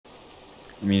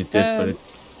I mean, it did, but it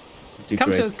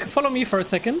degrades. Follow me for a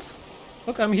second.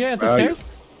 Look, I'm here at the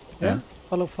stairs. Yeah.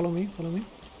 Follow me.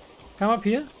 Come up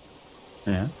here.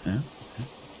 Yeah.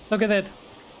 Look at that.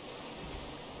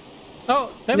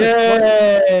 Oh, damn it.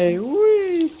 Yay!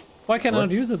 Why can't I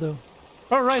not use it though?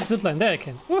 Oh, right, zipline. There I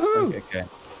can. Woohoo! Okay.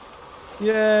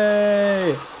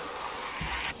 Yay!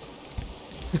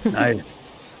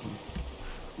 Nice.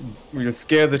 We'll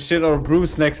scare the shit out of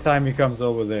Bruce next time he comes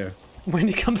over there. When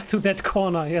he comes to that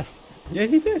corner, yes. Yeah,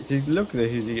 he did. Look,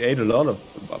 he ate a lot of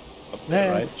up there,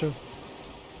 yeah, right? That's true.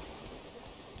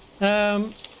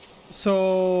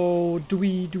 So do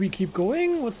we keep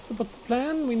going? What's the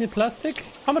plan? We need plastic.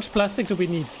 How much plastic do we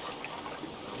need?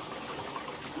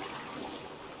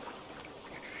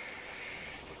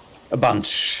 A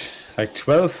bunch. Like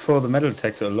 12 for the metal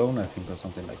detector alone, I think, or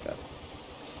something like that.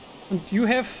 And you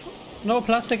have no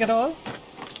plastic at all?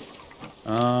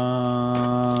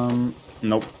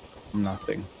 Nope.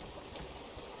 Nothing.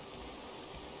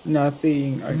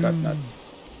 Nothing. I got nothing.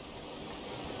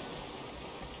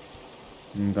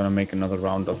 I'm gonna make another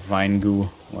round of vine goo.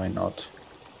 Why not?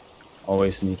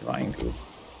 Always need vine goo.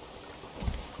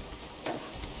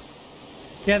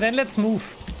 Yeah, then let's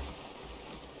move.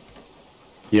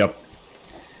 Yep.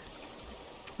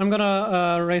 I'm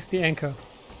gonna raise the anchor.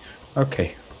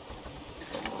 Okay.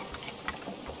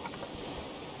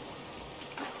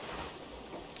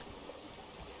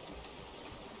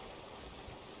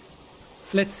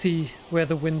 Let's see where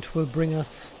the wind will bring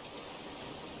us.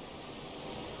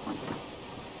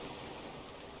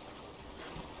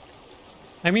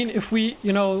 I mean, if we,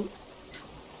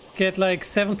 get like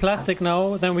 7 plastic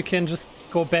now, then we can just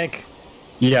go back.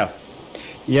 Yeah.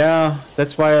 Yeah,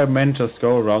 that's why I meant just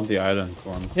go around the island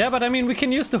once. Yeah, but I mean, we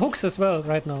can use the hooks as well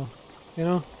right now,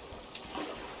 Nah.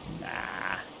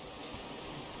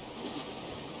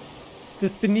 Is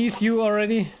this beneath you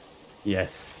already?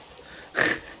 Yes.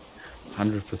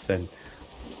 100%.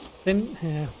 Then,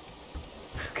 yeah.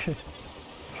 Okay.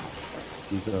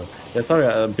 Seagull. Yeah, sorry,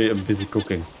 I'm busy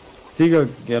cooking. Seagull,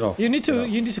 get off. You need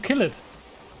to kill it.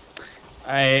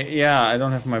 I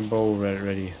don't have my bow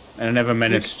ready. And I never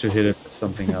managed to hit it with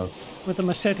something else. With the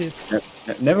machete, it's...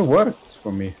 It never worked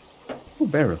for me. Oh,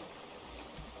 barrel.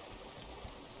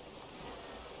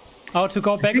 Oh, to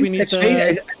go back we need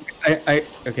the...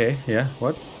 Okay, yeah,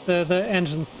 what? The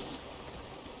engines.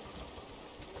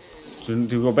 To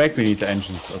go back we need the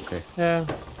engines, okay. Yeah.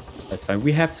 That's fine.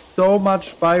 We have so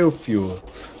much biofuel.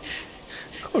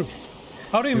 Cool.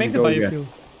 How do you make the biofuel? Again.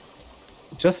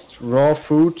 Just raw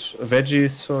food,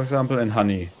 veggies, for example, and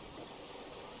honey.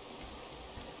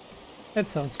 That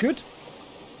sounds good.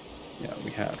 Yeah,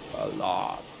 we have a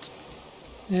lot.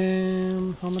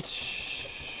 How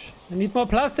much? I need more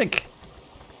plastic.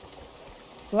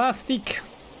 Plastic.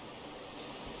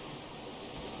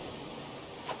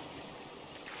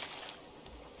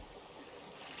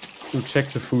 To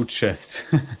check the food chest.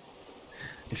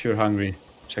 If you're hungry,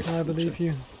 check the food believe chest.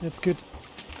 you. That's good.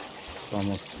 It's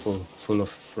almost full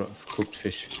of cooked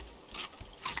fish.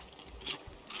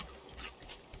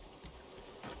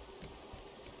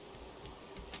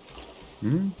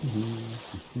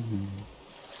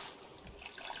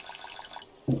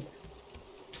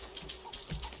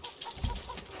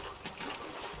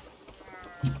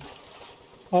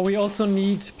 Oh, we also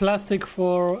need plastic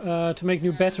for to make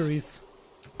new batteries.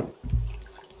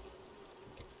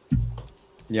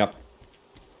 Yep.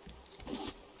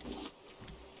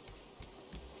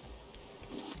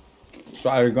 So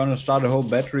are we gonna start a whole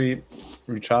battery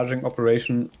recharging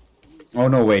operation? Oh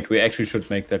no, wait, we actually should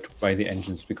make that by the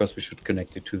engines because we should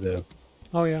connect it to the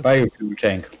biofuel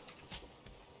tank.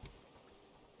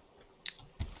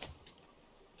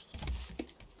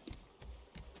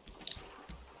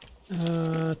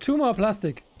 Two more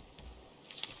plastic.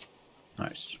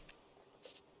 Nice.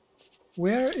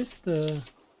 Where is the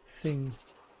thing?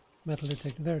 Metal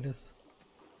detector. There it is.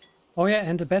 Oh yeah,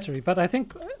 and a battery. But I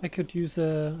think I could use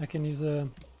I can use a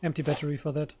empty battery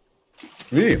for that.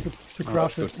 Really? To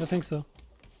craft it. I think so.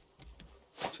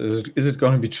 So is it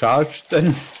going to be charged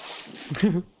then?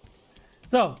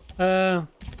 So,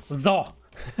 so.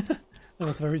 That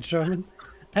was very German.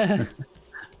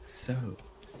 So,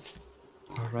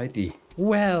 alrighty.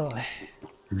 Well,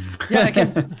 yeah, I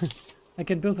can. I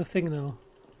can build a thing now.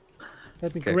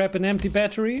 Let me grab an empty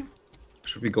battery.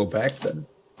 Should we go back then?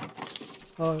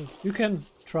 Oh, you can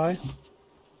try.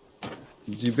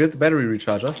 Did you build the battery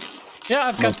recharger? Yeah,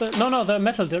 I've got the metal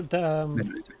metal detector.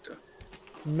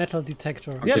 Metal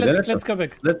detector. Okay, yeah, let's go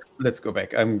back. Let's go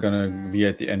back. I'm gonna be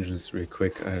at the engines real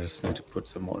quick. I just need to put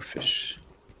some more fish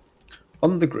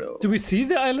on the grill. Do we see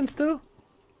the island still?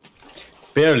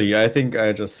 Barely. I think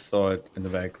I just saw it in the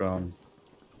background.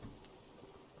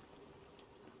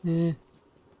 Yeah.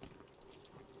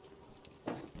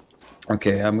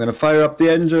 Okay, I'm gonna fire up the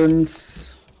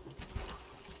engines.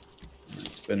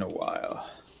 It's been a while.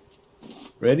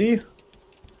 Ready?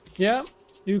 Yeah,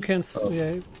 you can.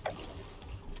 Yeah.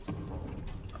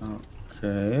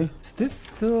 Okay. Is this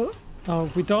still? Oh,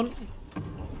 we don't.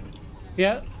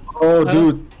 Yeah. Oh,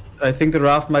 dude, I think the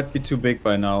raft might be too big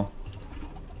by now.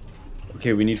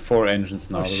 Okay, we need 4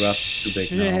 engines now. The raft is too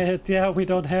big now. Shit, yeah, we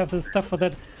don't have the stuff for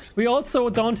that. We also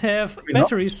don't have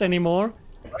batteries anymore.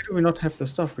 Why do we not have the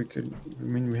stuff? I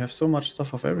mean, we have so much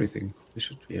stuff of everything. We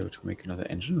should be able to make another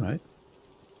engine, right?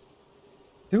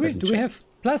 Do we? Do we have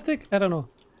plastic? I don't know.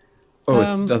 Oh,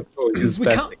 it's just use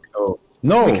plastic. Oh,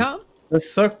 no! We can't. The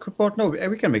circuit board. No,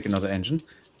 we can make another engine.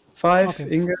 5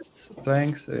 ingots,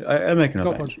 planks. I'll make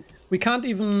another engine. We can't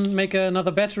even make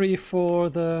another battery for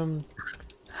the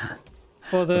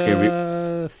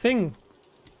thing.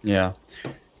 Yeah.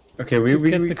 Okay, we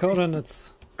get the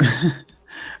coordinates.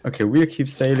 Okay, we'll keep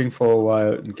sailing for a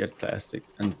while and get plastic,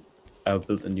 and I'll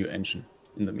build a new engine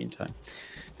in the meantime.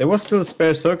 There was still a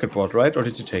spare circuit board, right? Or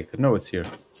did you take that? No, it's here.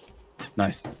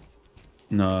 Nice.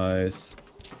 Nice.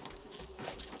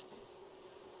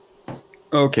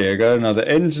 Okay, I got another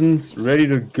engine ready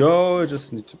to go. I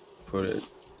just need to put it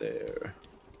there.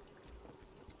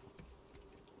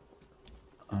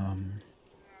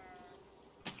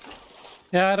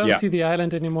 Yeah, I don't see the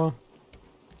island anymore.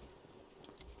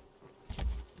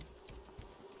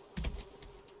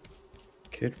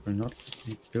 Kid will not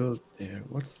be built there.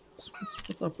 What's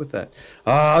up with that?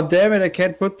 Ah, damn it! I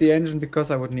can't put the engine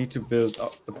because I would need to build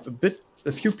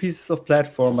a few pieces of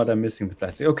platform, but I'm missing the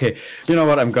plastic. Okay, you know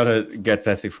what? I'm gonna get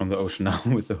plastic from the ocean now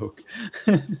with the hook.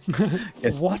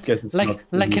 What?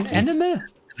 Like an animal?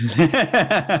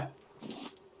 Like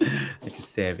a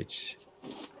savage.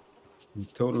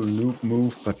 Total noob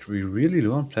move, but we really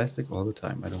low on plastic all the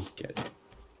time. I don't get it.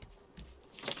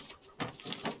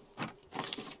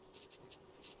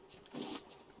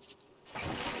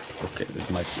 Okay, this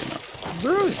might be enough.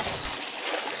 Bruce!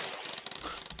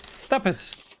 Stop it.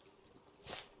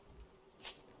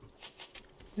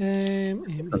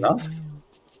 Enough?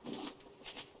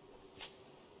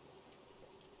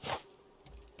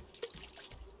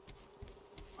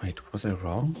 Wait, was I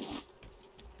wrong?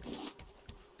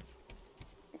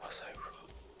 Was I wrong?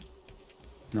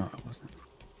 No, I wasn't.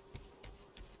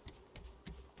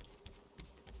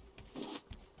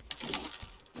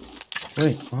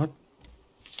 Wait, what?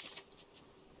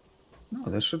 No,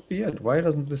 that should be it. Why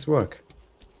doesn't this work?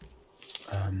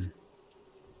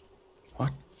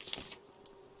 What?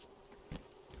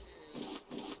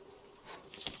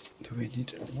 Do we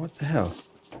need... What the hell?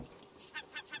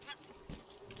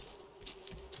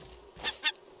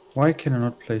 Why can I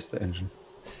not place the engine?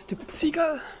 Stupid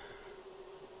seagull.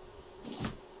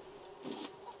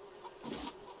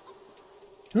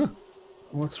 Huh.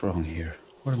 What's wrong here?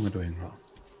 What am I doing wrong?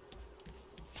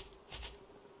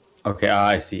 Okay,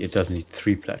 I see. It does need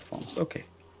 3 platforms. Okay.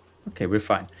 Okay, we're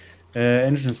fine.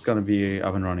 Engine is gonna be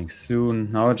up and running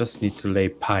soon. Now I just need to lay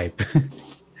pipe.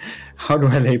 How do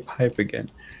I lay pipe again?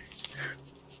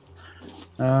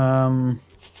 I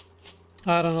don't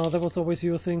know. That was always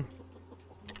your thing.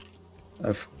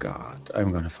 I forgot. I'm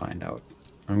gonna find out.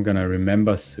 I'm gonna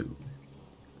remember soon.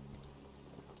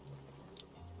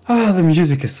 Ah, the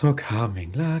music is so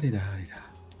calming. La di da di da.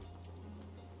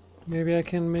 Maybe I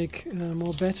can make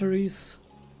more batteries.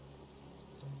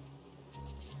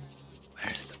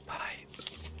 Where's the pipe?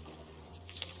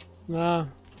 Ah.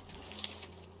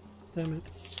 Damn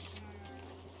it.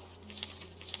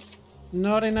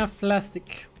 Not enough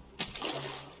plastic.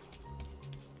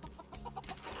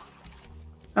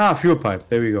 Ah, fuel pipe.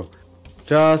 There we go.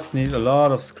 Just need a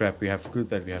lot of scrap. We have good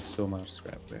that we have so much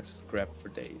scrap. We have scrap for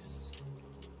days.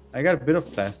 I got a bit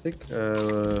of plastic.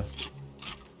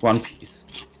 1 piece.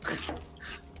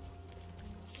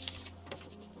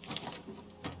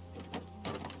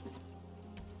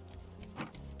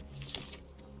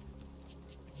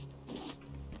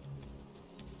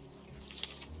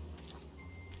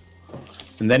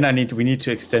 And then we need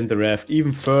to extend the raft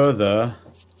even further.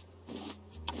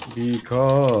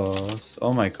 Because,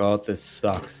 oh my god, this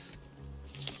sucks.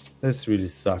 This really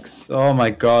sucks. Oh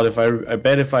my god, I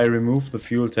bet if I remove the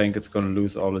fuel tank, it's gonna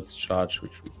lose all its charge,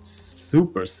 which would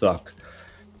super suck.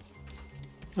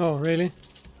 Oh, really?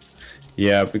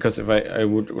 Yeah, because if I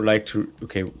would like to,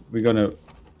 okay,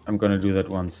 I'm gonna do that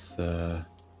once. Yeah,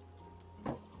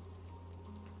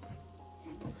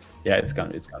 it's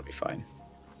gonna be fine.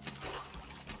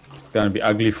 It's gonna be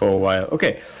ugly for a while.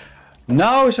 Okay.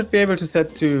 Now we should be able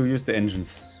to use the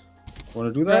engines.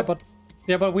 Want to do that?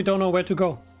 Yeah, but we don't know where to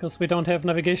go because we don't have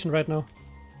navigation right now.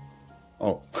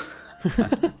 Oh,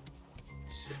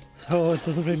 So it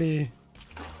doesn't really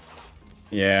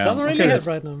Yeah. help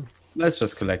right now. Let's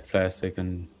just collect plastic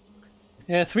and.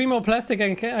 Yeah, 3 more plastic.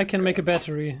 I can make a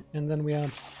battery, and then we are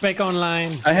back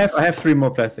online. I have 3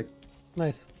 more plastic.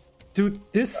 Nice, dude.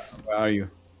 This Where are you?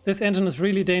 this engine is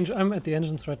really dangerous. I'm at the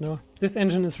engines right now. This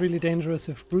engine is really dangerous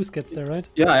if Bruce gets there, right?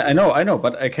 Yeah, I know,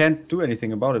 but I can't do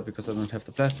anything about it because I don't have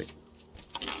the plastic.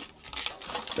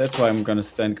 That's why I'm gonna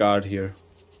stand guard here.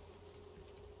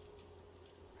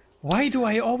 Why do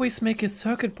I always make a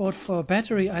circuit board for a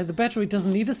battery? The battery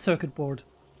doesn't need a circuit board.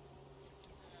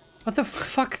 What the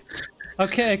fuck?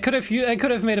 Okay, I could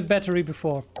have made a battery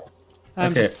before.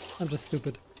 I'm just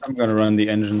stupid. I'm gonna run the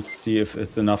engines, see if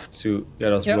it's enough to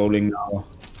get us rolling now.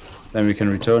 Then we can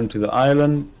return to the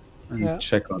island and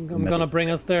check on. I'm gonna bring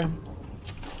us there.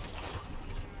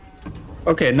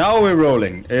 Okay, now we're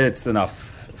rolling. It's enough.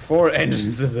 4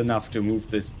 engines is enough to move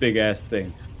this big ass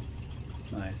thing.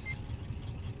 Nice.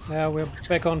 Yeah, we're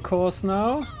back on course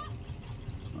now.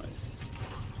 Nice.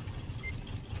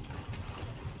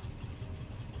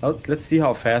 Let's see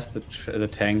how fast the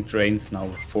tank drains now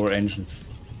with 4 engines.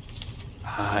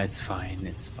 Ah, it's fine.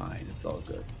 It's fine. It's all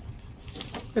good.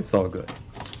 It's all good.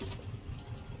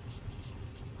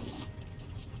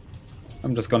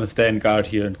 I'm just gonna stand guard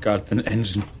here and guard the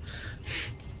engine.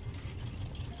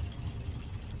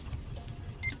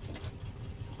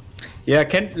 Yeah,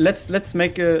 let's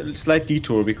make a slight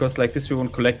detour because like this we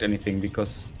won't collect anything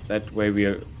because that way we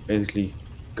are basically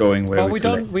going where we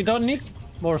don't need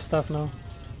more stuff now.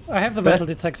 I have the metal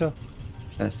detector.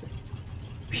 Fantastic.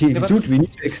 Dude, we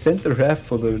need to extend the raft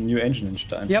for the new engine and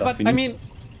stuff. Yeah, but I mean,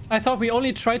 I thought we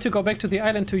only tried to go back to the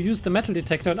island to use the metal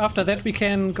detector, and after that we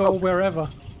can go wherever.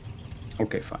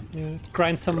 Okay, fine. Yeah,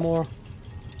 grind some more.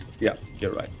 Yeah,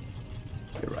 you're right.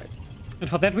 You're right. And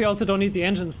for that we also don't need the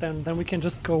engines then we can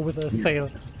just go with a sail.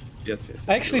 Yes.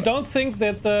 I actually don't think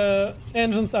that the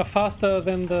engines are faster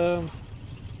than the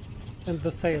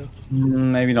sail.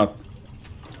 Maybe not.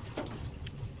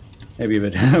 Maybe a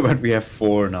bit, but we have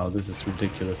 4 now. This is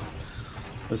ridiculous.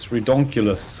 That's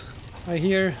redonkulous. I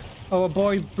hear our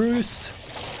boy Bruce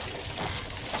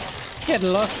get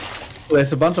lost.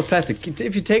 There's a bunch of plastic.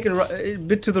 If you take a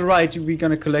bit to the right, we're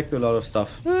gonna collect a lot of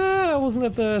stuff. I wasn't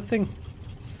at the thing.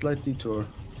 Slight detour.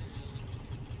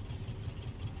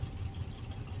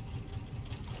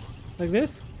 Like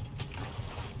this?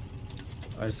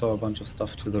 I saw a bunch of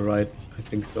stuff to the right. I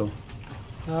think so.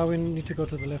 We need to go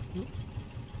to the left.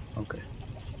 Okay.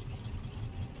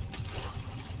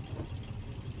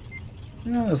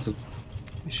 Yeah,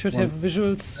 we should have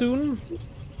visuals soon.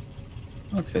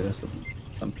 Okay, there's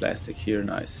some plastic here.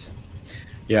 Nice.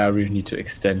 Yeah, I really need to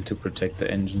extend to protect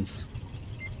the engines.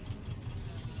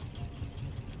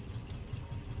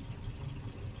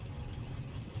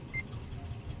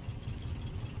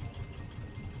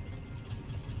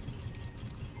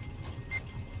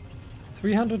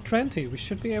 $320. We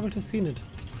should be able to see it.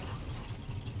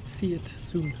 See it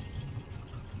soon.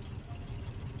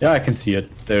 Yeah, I can see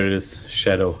it. There it is. A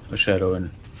shadow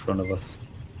in front of us.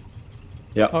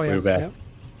 Yeah, we're back. Yeah.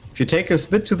 If you take a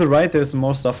bit to the right, there's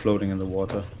more stuff floating in the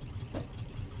water.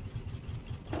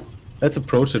 Let's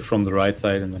approach it from the right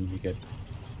side and then we get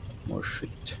more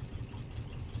shit.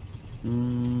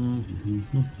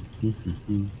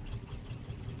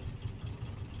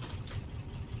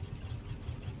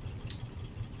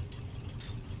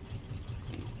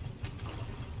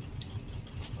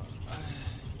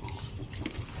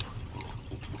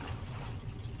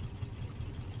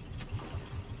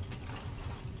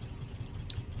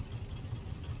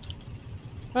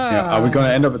 Yeah, are we gonna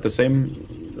end up at the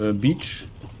same beach?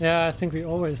 Yeah, I think we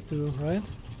always do, right?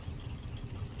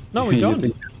 No, we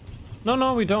don't.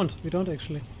 No, we don't. We don't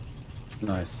actually.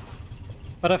 Nice.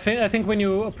 But I think when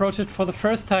you approach it for the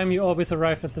first time, you always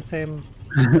arrive at the same,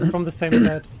 from the same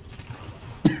side.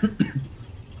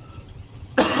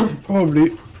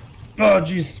 Probably. Oh,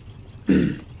 jeez.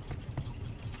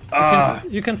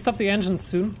 You can stop the engines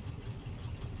soon.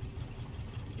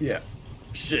 Yeah.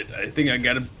 Shit, I think I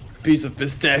got a piece of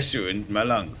pistachio in my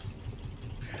lungs.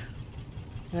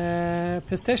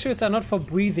 Pistachios are not for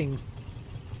breathing.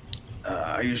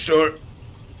 Are you sure?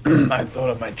 I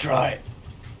thought I might try.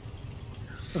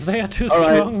 If they are too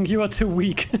strong, you are too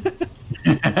weak.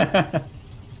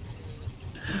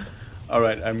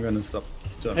 Alright, I'm gonna stop.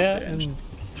 Yeah, and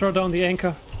throw down the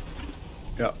anchor.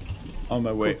 Yeah, on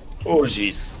my way. Oh,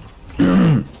 jeez.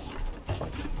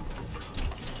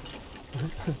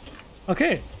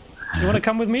 Okay, you wanna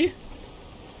come with me?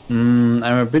 I'm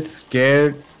a bit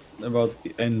scared about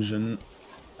the engine.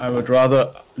 I would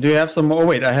rather... Do you have some more? Oh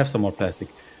wait, I have some more plastic.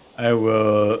 I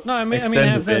will... No, I mean I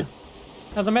have the...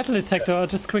 The metal detector, I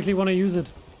just quickly want to use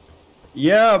it.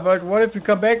 Yeah, but what if we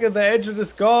come back and the engine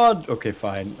is gone? Okay,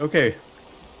 fine. Okay.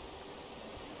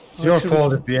 It's your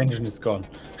fault if the engine is gone.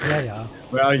 Yeah.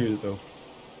 Where are you,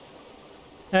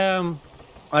 though? Um,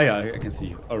 Oh, yeah, I can see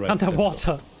you. All right.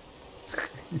 underwater.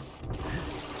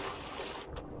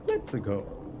 Let's go.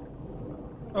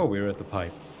 Oh, we're at the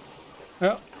pipe.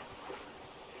 Yeah.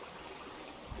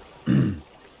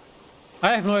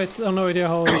 I have no idea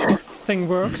how this thing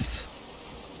works.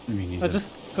 Me neither. I'm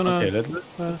just gonna... Okay,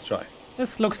 let's try.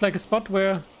 This looks like a spot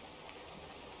where...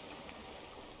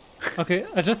 Okay,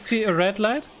 I just see a red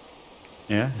light.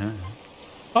 Yeah.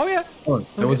 Oh, yeah. Oh,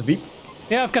 there was a beep?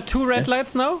 Yeah, I've got 2 red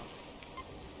lights now.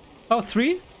 Oh,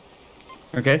 3?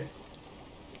 Okay.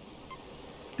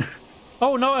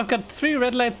 Oh, no, I've got 3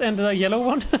 red lights and a yellow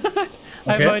one.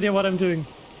 I have no idea what I'm doing.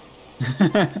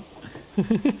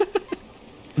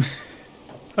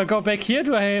 If I go back here,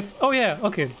 do I have... Oh, yeah,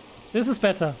 okay. This is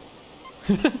better.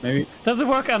 Maybe. Does it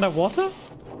work underwater?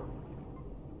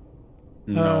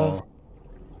 No.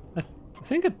 I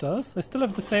think it does. I still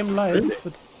have the same lights, Really?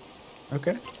 but...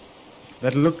 Okay.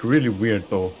 That looked really weird,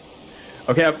 though.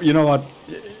 Okay, you know what?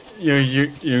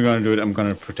 You're gonna do it. I'm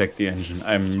gonna protect the engine.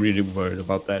 I'm really worried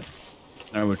about that.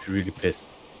 I would be really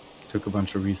pissed. Took a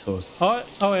bunch of resources. Oh,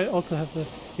 I also have the...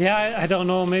 Yeah, I don't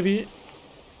know, maybe...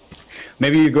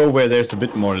 Maybe you go where there's a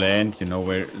bit more land, you know,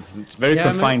 where it's very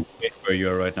confined space where you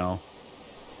are right now.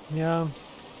 Yeah.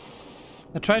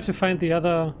 I tried to find the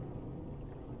other...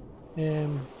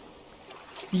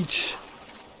 beach.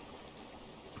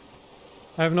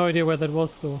 I have no idea where that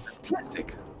was, though.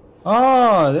 Plastic.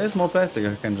 Oh, there's more plastic.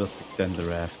 I can just extend the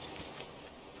raft.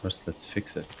 First, let's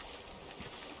fix it.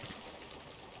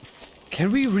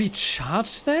 Can we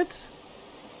recharge that?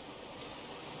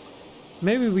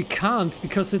 Maybe we can't,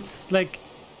 because it's like...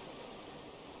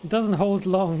 It doesn't hold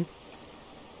long.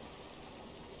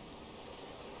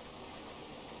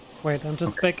 Wait, I'm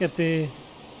just back at the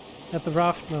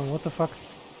raft now. What the fuck?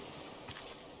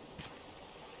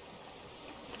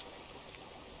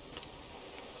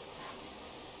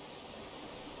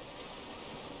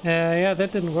 Yeah,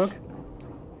 that didn't work.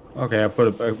 Okay, I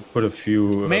put a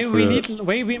few. Maybe we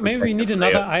need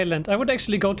another island. I would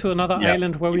actually go to another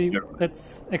island where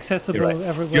that's accessible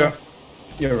everywhere.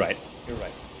 You're right. You're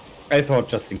right. I thought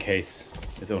just in case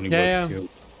it only works here.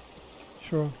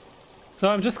 Sure. So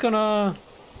I'm just gonna.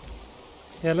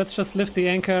 Yeah, let's just lift the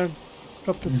anchor,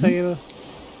 drop the sail.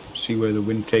 See where the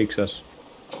wind takes us.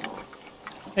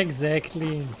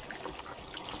 Exactly.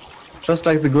 Just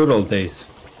like the good old days.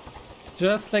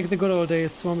 Just like the good old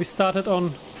days when we started on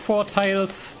 4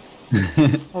 tiles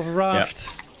of Raft.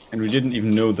 Yeah. And we didn't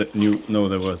even know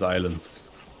there was islands.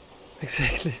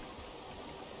 Exactly.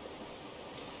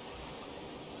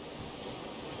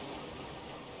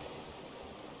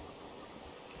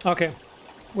 Okay,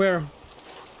 we're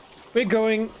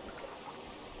going.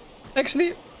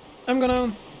 Actually, I'm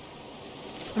gonna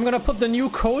put the new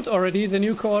code already, the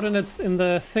new coordinates in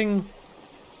the thing,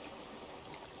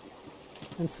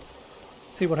 and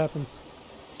see what happens.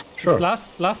 Sure.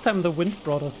 Last time the wind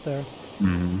brought us there.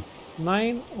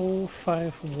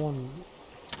 9051.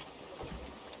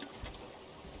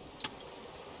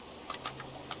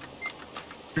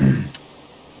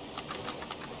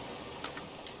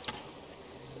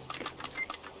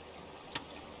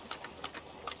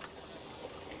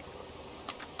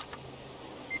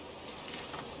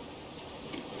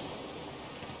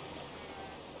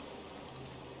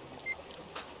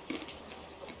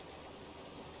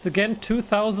 It's again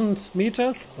 2000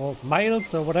 meters or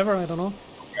miles or whatever, I don't know.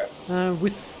 We're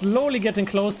slowly getting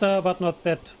closer, but not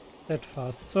that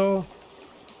fast. So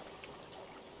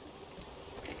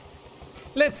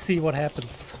let's see what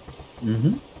happens.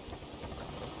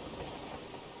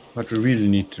 But we really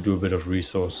need to do a bit of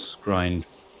resource grind.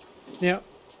 Yeah.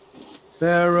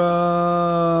 Too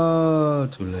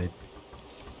late.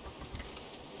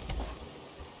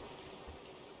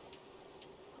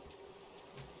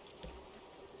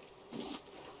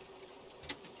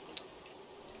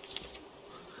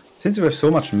 Since we have so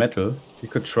much metal, we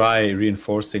could try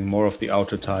reinforcing more of the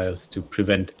outer tiles to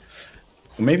prevent...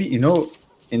 Maybe, you know,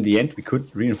 in the end we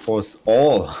could reinforce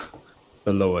all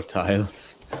the lower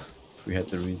tiles if we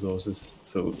had the resources.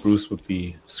 So Bruce would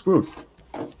be screwed.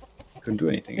 Couldn't do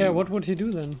anything Yeah, anymore. what would he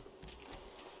do then?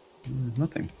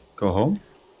 Nothing. Go home?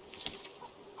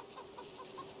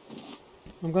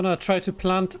 I'm gonna try to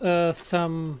plant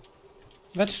some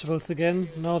vegetables again,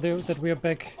 now that we are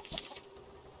back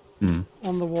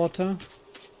on the water.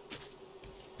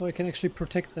 So I can actually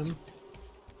protect them.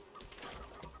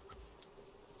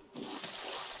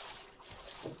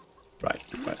 Right.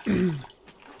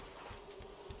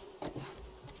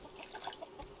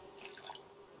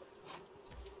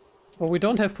 Well, we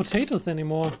don't have potatoes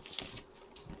anymore.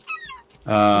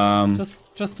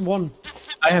 Just one.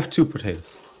 I have 2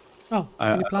 potatoes. Oh,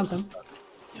 can you plant them?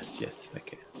 Yes,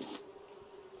 okay.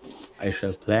 I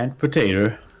shall plant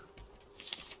potato.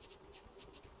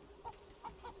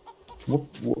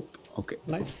 Whoop, whoop. Okay.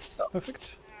 Nice,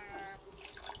 perfect.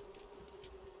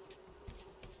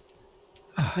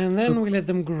 And then we let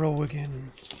them grow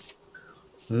again.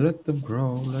 Let them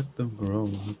grow, let them grow,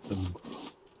 let them grow.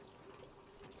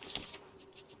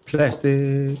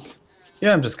 Plastic.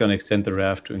 Yeah, I'm just gonna extend the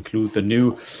raft to include the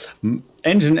new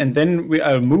engine, and then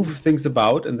I'll move things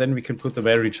about, and then we can put the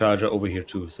battery charger over here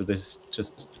too. So this is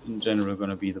just in general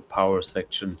gonna be the power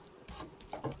section.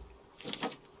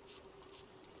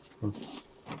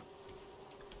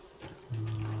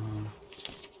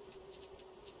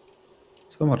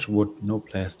 So much wood, no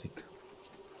plastic.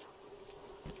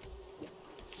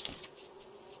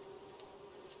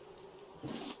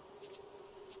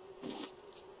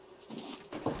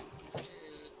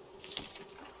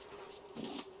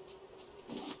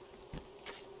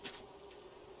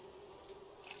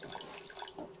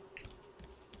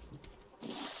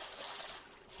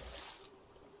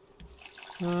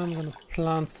 I'm gonna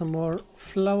plant some more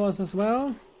flowers as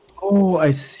well. Oh,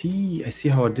 I see. I see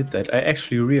how I did that. I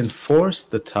actually reinforced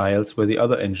the tiles where the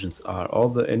other engines are. All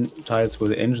the tiles where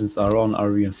the engines are on are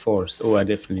reinforced. Oh, I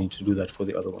definitely need to do that for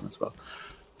the other one as well.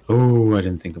 Oh, I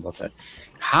didn't think about that.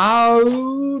 How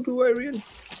do I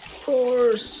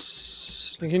reinforce?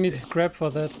 I think you need scrap for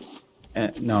that.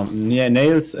 No,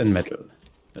 nails and metal.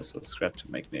 So scrap to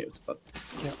make nails, but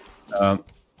yeah.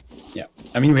 Yeah.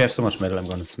 I mean, we have so much metal. I'm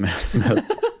gonna smell.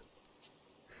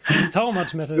 So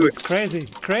much metal. Dude. It's crazy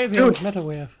how Dude. much metal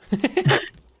we have.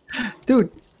 Dude,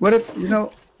 what if we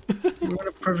want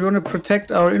to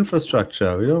protect our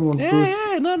infrastructure? We don't want Bruce.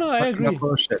 Yeah, no, I fucking agree. up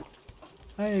our shit.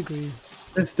 I agree.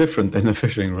 It's different than a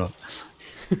fishing rod.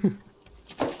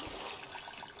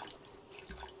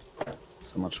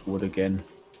 So much wood again.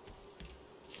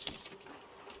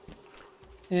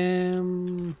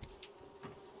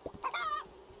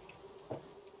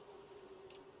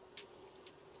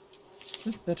 Is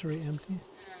this battery empty?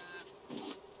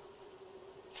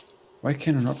 Why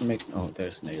can I not make... Oh,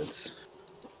 there's nails.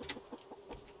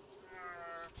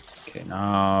 Okay,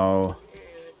 now...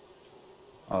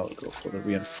 I'll go for the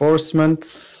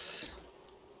reinforcements.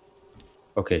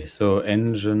 Okay, so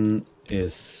engine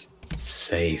is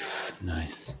safe.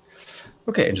 Nice.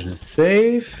 Okay, engine is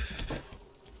safe.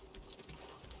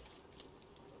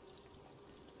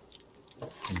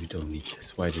 And we don't need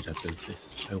this. Why did I build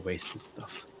this? I wasted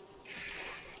stuff.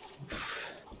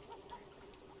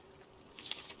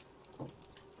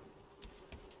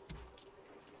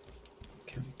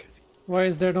 Okay. Why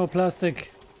is there no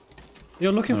plastic?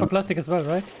 You're looking for plastic as well,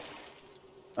 right?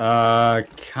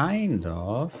 Kind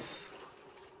of.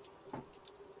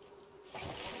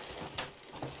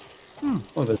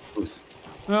 Oh, that's Spruce.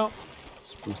 Well,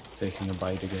 Spruce is taking a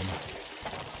bite again.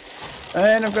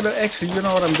 And I'm gonna actually, you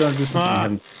know what? I'm gonna do something I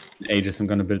haven't in ages. I'm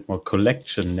gonna build more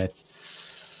collection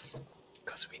nets.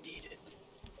 Because we need it.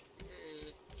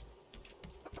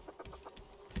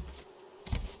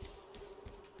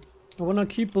 I wanna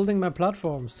keep building my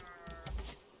platforms.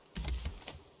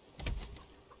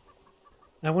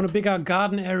 I want a bigger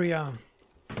garden area.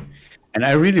 And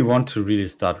I really want to really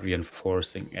start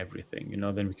reinforcing everything, you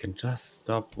know, then we can just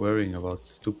stop worrying about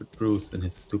stupid Bruce and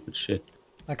his stupid shit.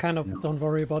 I kind of don't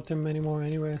worry about them anymore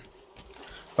anyways.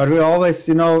 But we always,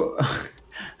 you know...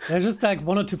 There's just like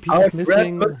 1 or 2 pieces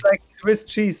missing. It looks like Swiss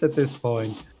cheese at this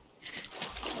point.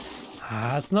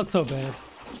 It's not so bad.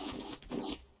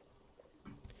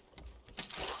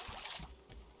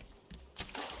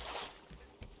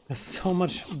 There's so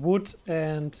much wood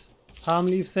and palm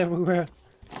leaves everywhere.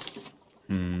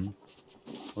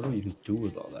 What do we even do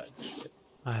with all that shit?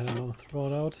 I don't know, throw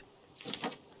it out.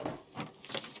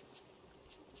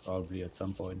 Probably at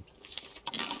some point.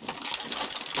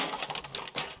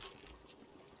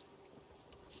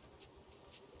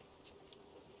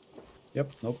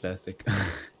 Yep, no plastic.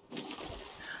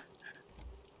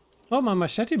 Oh, my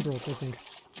machete broke, I think.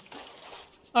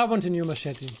 I want a new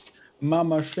machete. My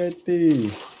machete!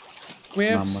 We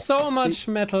have so much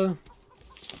metal.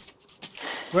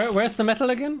 Where's the metal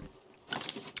again?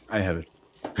 I have it.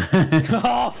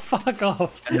 Oh, fuck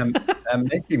off. And I'm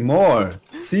making more.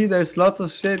 See, there's lots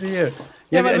of shit here.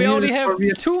 Yeah, but we only have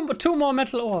two more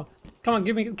metal ore. Come on,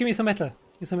 give me some metal.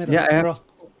 Give me some metal. Yeah, I have... Bro.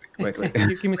 Wait.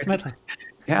 Give me some metal.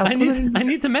 Yeah, I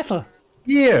need the metal.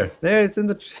 Here, there, it's in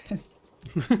the chest.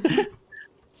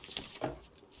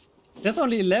 There's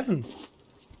only 11.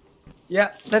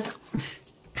 Yeah, that's...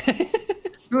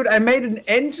 Dude, I made an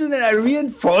engine and I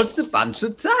reinforced a bunch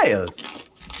of tiles.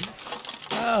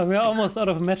 Ah, we're almost out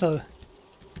of metal.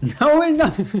 No, we're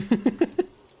not.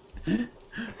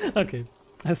 Okay,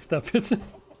 I stop it.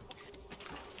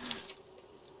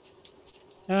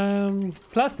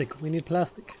 Plastic. We need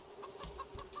plastic.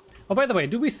 Oh, by the way,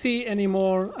 do we see any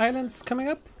more islands coming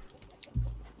up?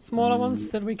 Smaller ones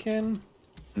that we can...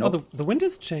 Nope. Oh, the wind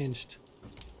has changed.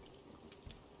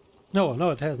 No,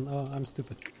 it hasn't. Oh, I'm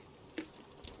stupid.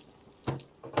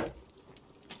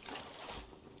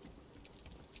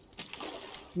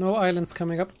 No islands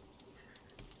coming up.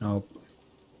 Nope.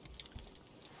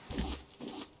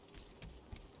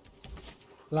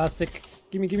 Plastic.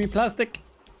 Gimme plastic.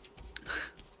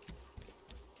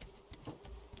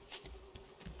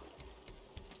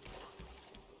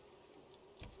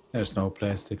 There's no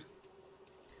plastic.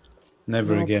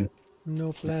 Never Nope. again.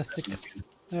 No plastic.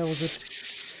 That was it.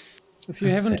 If you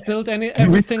That's haven't it. built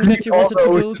everything that you wanted to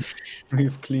build,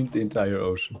 We've cleaned the entire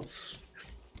ocean.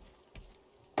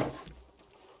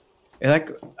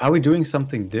 Like, are we doing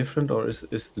something different, or is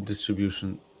the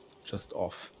distribution just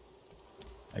off?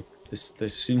 Like, this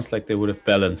seems like they would have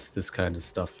balanced this kind of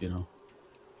stuff, you know?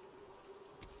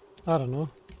 I don't know.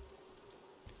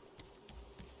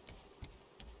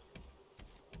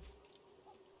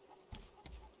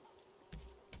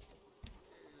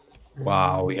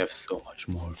 Wow, we have so much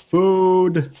more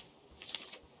food.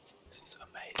 This is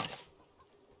amazing.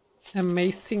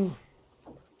 Amazing.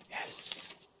 Yes.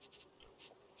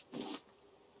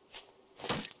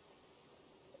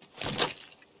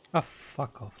 Ah,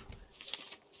 fuck off.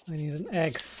 I need an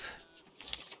axe.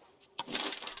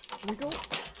 Here we go.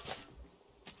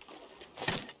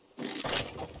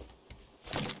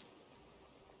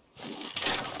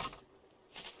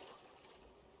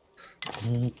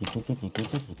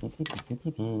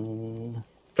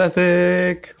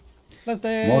 Plastic.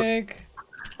 Plastic.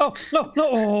 Oh, no.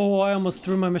 Oh, I almost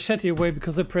threw my machete away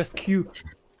because I pressed Q.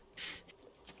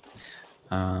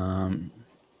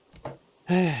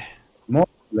 More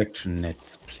collection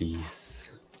nets,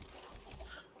 please.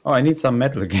 Oh, I need some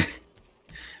metal again.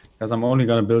 Because I'm only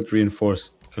gonna build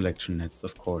reinforced collection nets,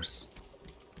 of course.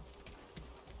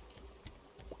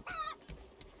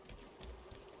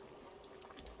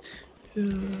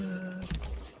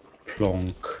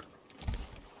 Plonk.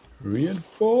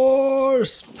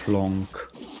 Reinforce. Plonk.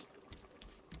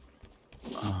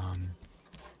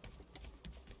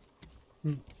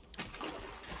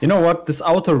 You know what? This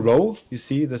outer row, you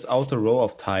see, this outer row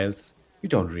of tiles, we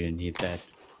don't really need that.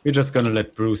 We're just gonna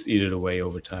let Bruce eat it away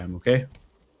over time, okay?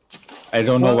 I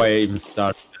don't know Well, why I even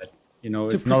started that. You know,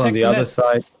 to it's not on protect the the other nets.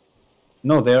 side.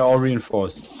 No, they're all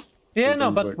reinforced. Yeah, They no,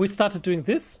 don't but work. we started doing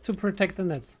this to protect the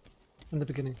nets in the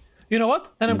beginning. You know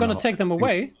what? Then I'm gonna No, take them I think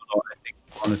away. so. I think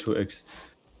 1 or 2 X.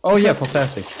 Oh yeah, for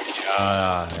Because- plastic.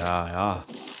 Yeah.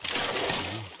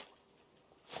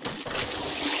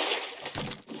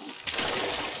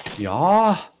 Yeah.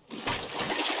 No.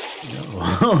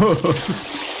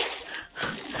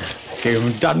 Okay,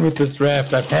 I'm done with this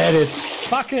raft. I've had it.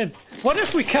 Fuck it. What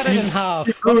if we cut it in half?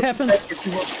 What happens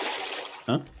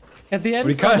Huh? at the end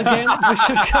We of cut- the game? We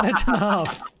should cut it in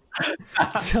half.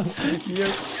 So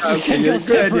Yeah, we can yeah, go good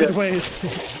separate idea. ways.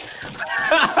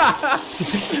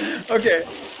 Okay.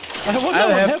 I wonder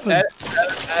what happens.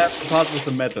 I have to part with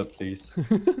the metal, please.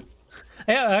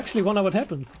 Yeah, I actually wonder what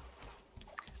happens.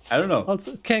 I don't know.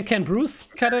 Also, can Bruce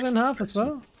cut it in half as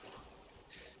well?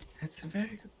 That's a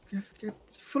very good,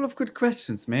 full of good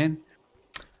questions, man.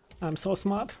 I'm so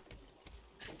smart.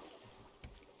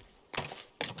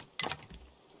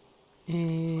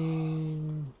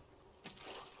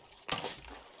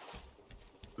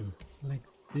 Like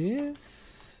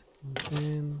this, and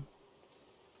then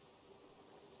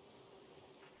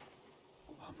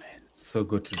Oh man, it's so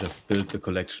good to just build the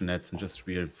collection nets and just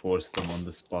reinforce them on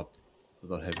the spot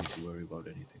without having to worry about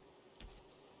anything.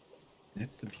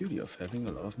 That's the beauty of having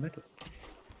a lot of metal.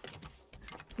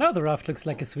 now the raft looks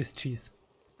like a Swiss cheese.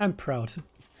 I'm proud.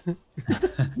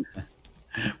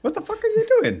 What the fuck are you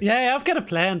doing? Yeah, I've got a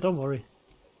plan. Don't worry.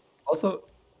 Also,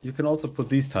 you can also put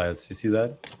these tiles. You see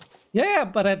that? Yeah,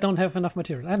 but I don't have enough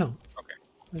material. I know. Okay.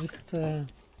 I just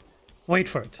wait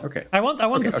for it. Okay. I want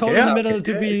Okay, this okay, hole in the yeah, middle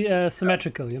okay, to be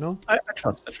symmetrical. You know. I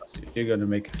trust you. You're gonna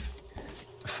make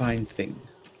a fine thing.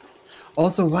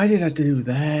 Also, why did I do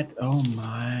that? Oh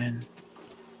man.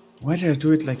 Why did I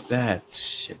do it like that?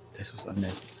 Shit, this was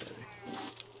unnecessary.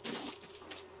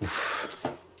 Oof.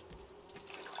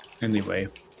 Anyway.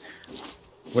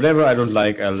 Whatever I don't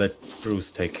like, I'll let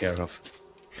Bruce take care of.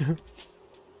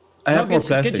 I have No, more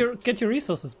plastic. get your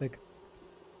resources back.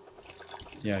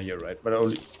 Yeah, you're right. But I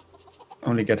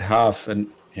only get half, and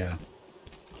yeah.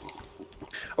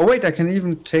 Oh wait, I can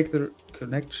even take the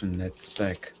connection nets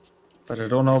back. But I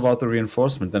don't know about the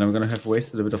reinforcement. Then I'm gonna have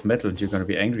wasted a bit of metal and you're gonna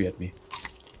be angry at me.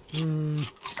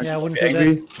 Yeah, I wouldn't do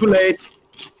Angry. that. Too late.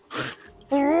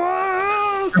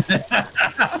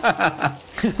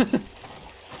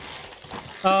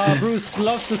 Bruce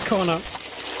loves this corner.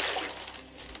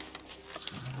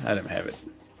 Let him have it.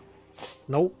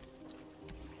 Nope.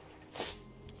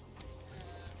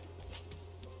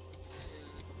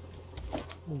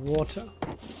 Water.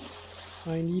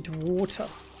 I need water.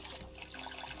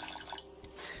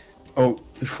 Oh,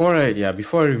 before I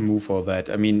remove all that,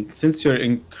 I mean, since you're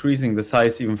increasing the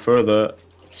size even further,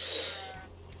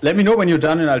 let me know when you're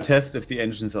done and I'll test if the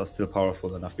engines are still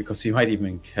powerful enough, because you might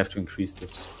even have to increase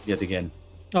this yet again.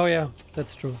 Oh yeah,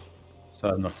 that's true. So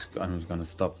I'm gonna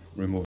stop removing